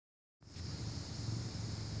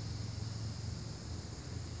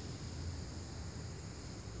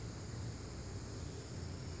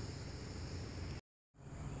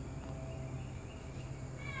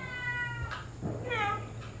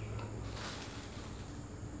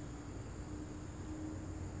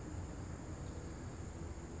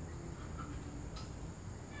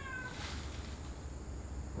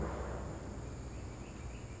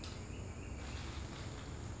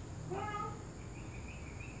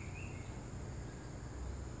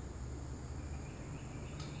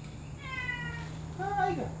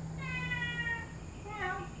Tiger.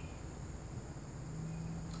 Meow.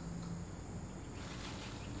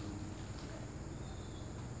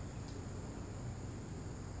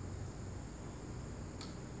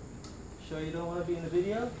 Sure you don't want to be in the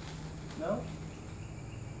video? No?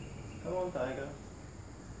 Come on, Tiger.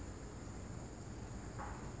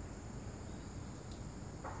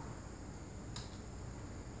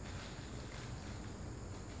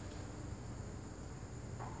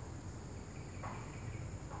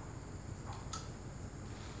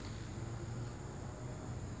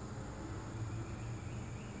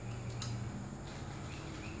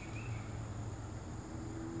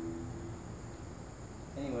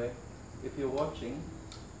 Anyway, if you're watching,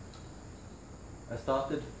 I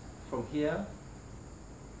started from here,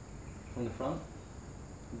 from the front,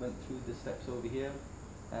 went through the steps over here,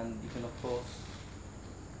 and you can of course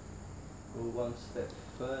go one step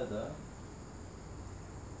further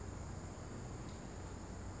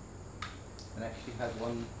and actually had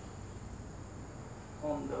one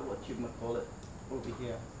on the, what you might call it, over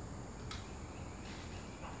here.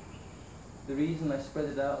 The reason I spread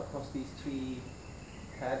it out across these three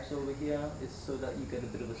tabs over here is so that you get a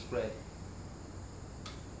bit of a spread.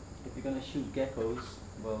 If you're going to shoot geckos,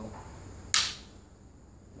 well,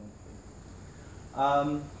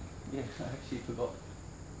 yeah, I actually forgot.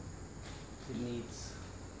 It needs.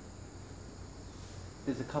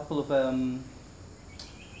 There's a couple of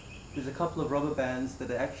rubber bands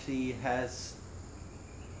that it actually has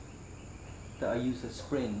that I use as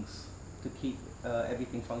springs to keep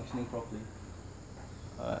everything functioning properly.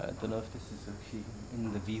 I don't know if this is actually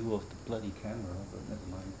in the view of the bloody camera, but never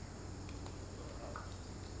mind.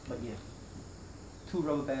 But yeah, 2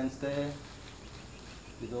 rubber bands there.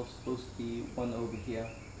 There's also supposed to be one over here.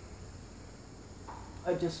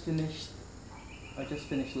 I just finished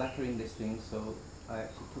lacquering this thing, so I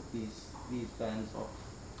actually took these bands off.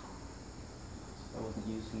 I wasn't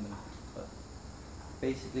using them, but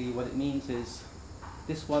basically what it means is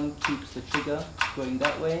this one keeps the trigger going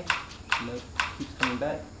that way, you know, keeps coming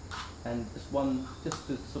back, and this one just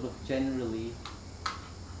to sort of generally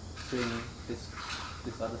bring this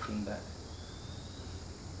other thing back.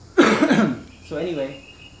 So anyway,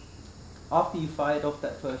 after you fired off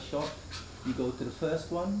that first shot, you go to the first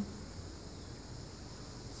one.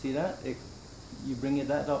 See that? You bring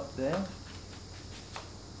that up there,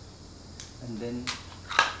 and then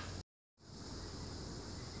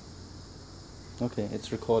okay,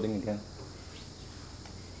 it's recording again.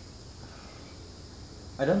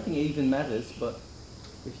 I don't think it even matters, but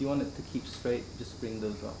if you want it to keep straight, just bring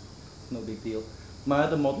those up. It's no big deal. My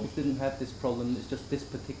other models didn't have this problem, it's just this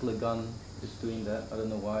particular gun is doing that. I don't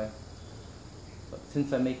know why. But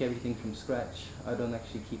since I make everything from scratch, I don't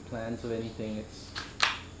actually keep plans or anything.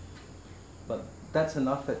 But that's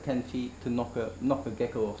enough at 10 feet to knock a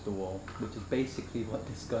gecko off the wall, which is basically what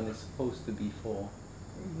this gun is supposed to be for.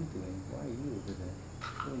 What are you doing? Why are you over there?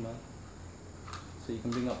 Oh man. So you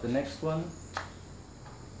can bring up the next one,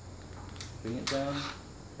 bring it down,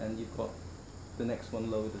 and you've got the next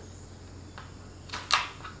one loaded.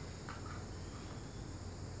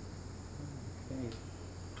 Okay.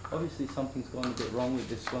 Obviously something's gone a bit wrong with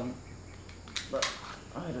this one, but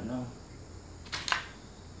I don't know.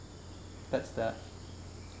 That's that.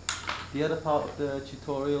 The other part of the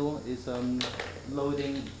tutorial is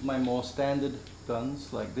loading my more standard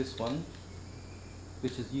guns, like this one,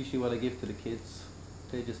 which is usually what I give to the kids.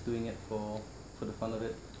 They're just doing it for the fun of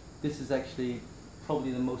it. This is actually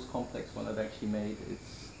probably the most complex one I've actually made.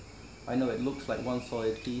 I know it looks like one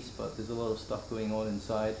solid piece, but there's a lot of stuff going on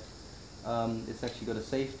inside. It's actually got a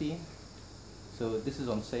safety. So this is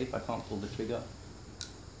on safe, I can't pull the trigger.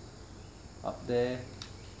 Up there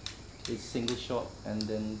is single shot, and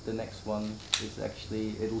then the next one is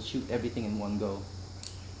actually, it'll shoot everything in one go.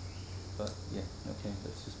 But yeah, okay,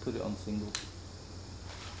 let's just put it on single.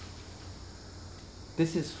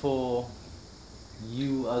 This is for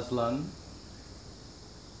you, Aslan,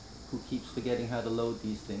 who keeps forgetting how to load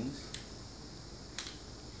these things.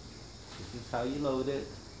 This is how you load it.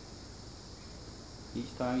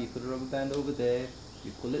 Each time you put a rubber band over there,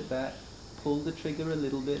 you pull it back, pull the trigger a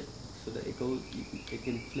little bit so that it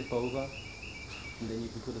can flip over, and then you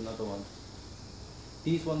can put another one.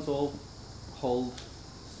 These ones all hold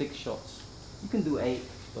 6 shots. You can do 8,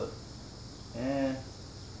 but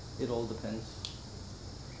it all depends.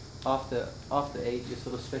 After 8, you're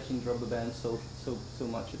sort of stretching the rubber band so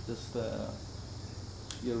much it just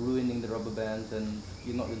you're ruining the rubber band, and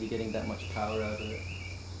you're not really getting that much power out of it.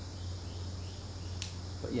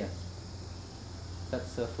 But yeah,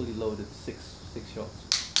 that's fully loaded, 6 shots.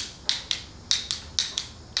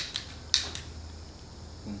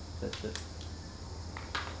 That's it.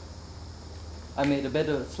 I made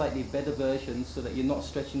a slightly better version so that you're not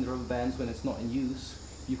stretching the rubber bands when it's not in use.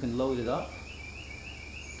 You can load it up,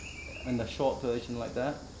 and a short version like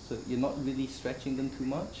that, so you're not really stretching them too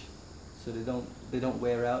much, so they don't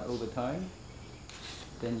wear out over time.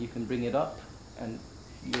 Then you can bring it up and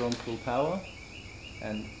you're on full power,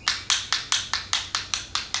 and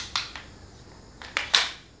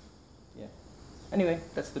yeah. Anyway,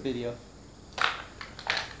 that's the video.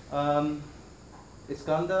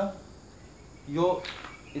 Iskander, your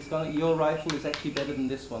rifle is actually better than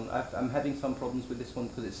this one. I'm having some problems with this one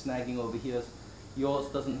because it's snagging over here. Yours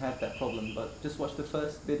doesn't have that problem, but just watch the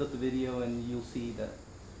first bit of the video and you'll see that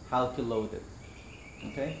how to load it.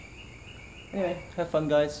 Okay? Anyway, have fun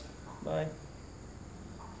guys. Bye.